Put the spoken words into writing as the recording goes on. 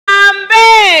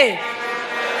UDA!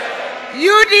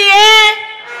 UDA!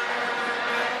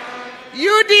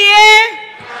 UDA!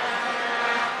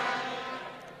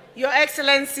 Your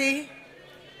Excellency,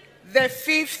 the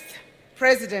 5th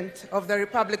President of the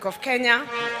Republic of Kenya,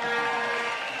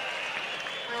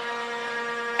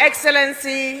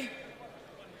 Excellency,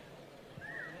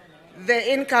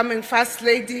 the incoming First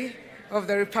Lady of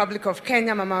the Republic of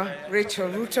Kenya, Mama Rachel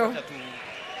Ruto,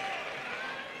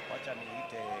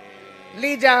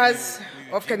 leaders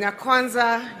of Kenya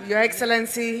Kwanza, Your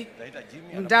Excellency,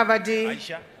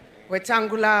 Mudavadi,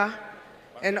 Wetangula,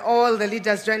 and all the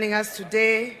leaders joining us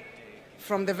today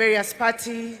from the various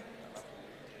parties,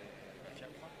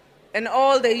 and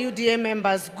all the UDA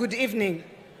members, good evening.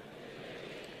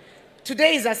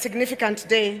 Today is a significant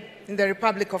day in the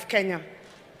Republic of Kenya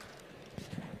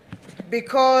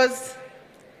because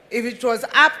if it was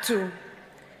up to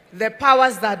the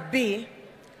powers that be,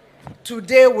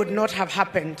 today would not have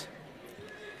happened.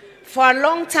 For a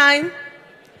long time,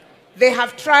 they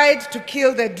have tried to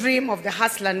kill the dream of the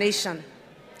hustler nation.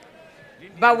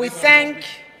 But we thank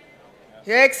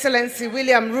Your Excellency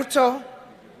William Ruto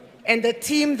and the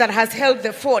team that has held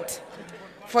the fort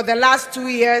for the last 2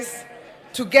 years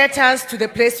to get us to the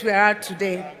place we are at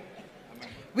today.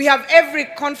 We have every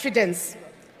confidence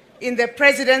in the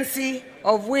presidency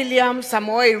of William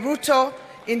Samoei Ruto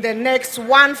in the next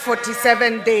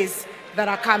 147 days that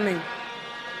are coming.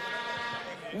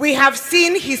 We have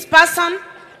seen his person.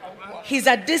 He's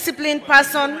a disciplined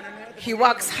person. He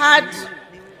works hard.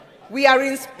 We are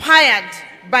inspired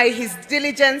by his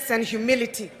diligence and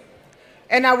humility.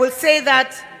 And I will say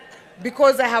that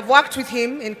because I have worked with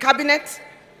him in cabinet,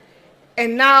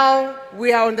 and now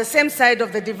we are on the same side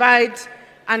of the divide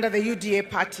under the UDA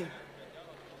party.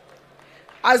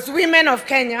 As women of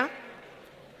Kenya,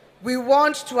 we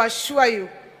want to assure you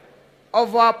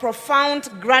of our profound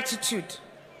gratitude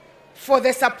for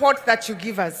the support that you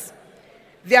give us.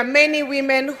 There are many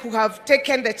women who have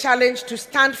taken the challenge to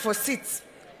stand for seats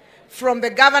from the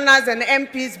governors and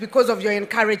MPs because of your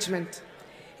encouragement.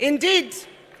 Indeed,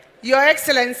 Your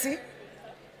Excellency,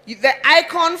 the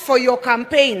icon for your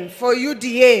campaign for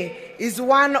UDA is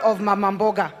one of Mama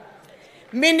Mboga,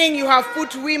 meaning you have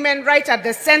put women right at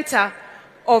the center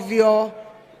of your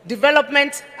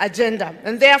development agenda.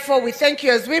 And therefore, we thank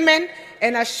you as women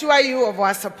and assure you of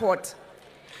our support.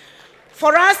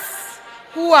 For us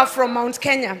who are from Mount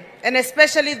Kenya, and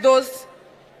especially those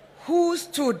who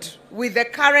stood with the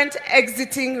current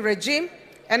exiting regime,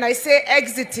 and I say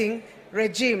exiting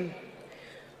regime,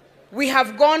 we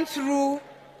have gone through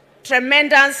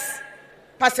tremendous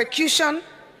persecution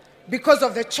because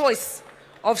of the choice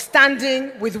of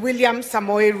standing with William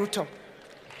Samoei Ruto.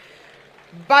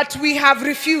 But we have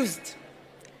refused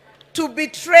to be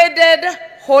traded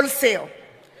wholesale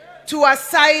to a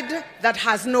side that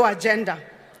has no agenda.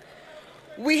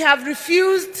 We have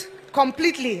refused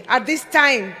completely at this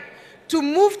time to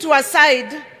move to a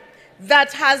side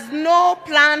that has no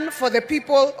plan for the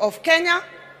people of Kenya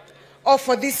or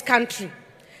for this country.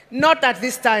 Not at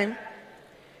this time.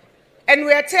 And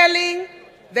we are telling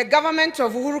the government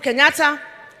of Uhuru Kenyatta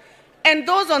and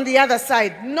those on the other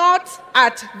side, not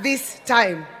at this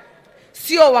time.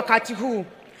 Sio wakati huu.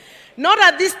 Not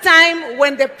at this time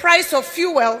when the price of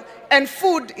fuel and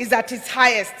food is at its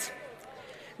highest.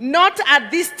 Not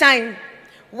at this time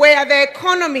where the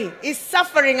economy is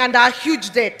suffering under a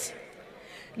huge debt.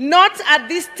 Not at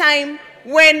this time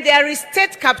when there is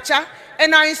state capture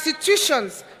and our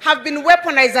institutions have been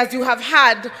weaponized, as you have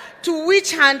heard, to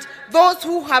which hand those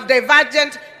who have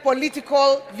divergent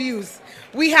political views.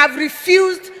 We have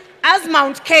refused, as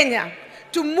Mount Kenya,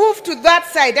 to move to that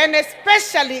side, and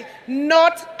especially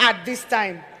not at this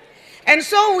time. And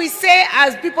so we say,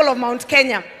 as people of Mount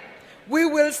Kenya, we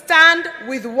will stand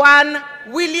with one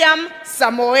William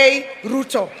Samoei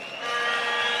Ruto.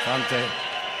 Asante.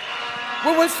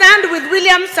 We will stand with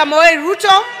William Samoei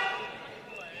Ruto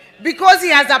because he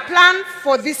has a plan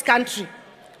for this country.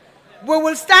 We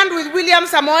will stand with William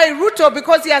Samoei Ruto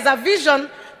because he has a vision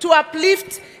to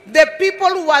uplift the people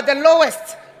who are the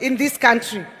lowest in this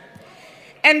country.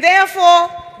 And therefore,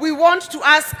 we want to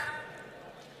ask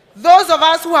those of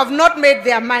us who have not made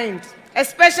their mind,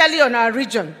 especially on our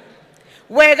region,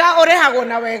 wega orehago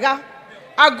na wega,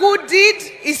 a good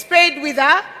deed is paid with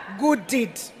a good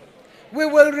deed. We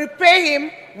will repay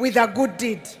him with a good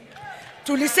deed.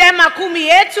 Tulisema 10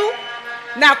 yetu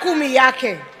na 10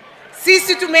 yake.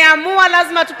 Sisi tumeamua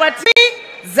lazima tupatie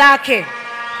zake.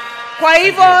 Kwa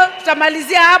hivyo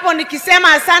tutamalizia hapo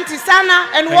nikisema asante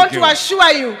sana and want to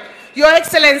assure you, Your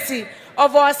Excellency,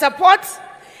 of our support,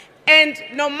 and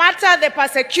no matter the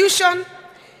persecution,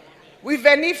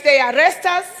 even if they arrest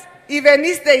us, even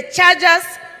if they charge us,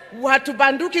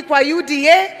 hatubanduki kwa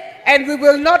UDA, and we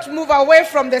will not move away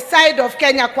from the side of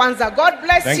Kenya Kwanza. God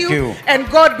bless you and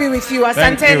God be with you.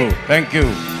 Asanteni. Thank you.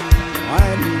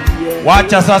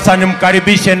 Wacha sasa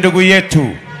nimkaribishe ndugu yetu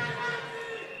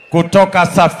kutoka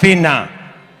Safina,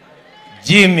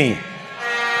 JIMI,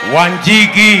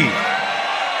 Wanjigi.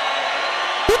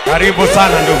 Karibu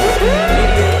sana ndugu.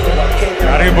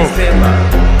 Karibu.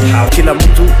 Kila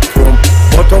mtu from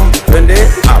bottom twende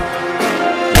up.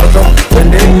 Bottom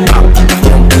twende up.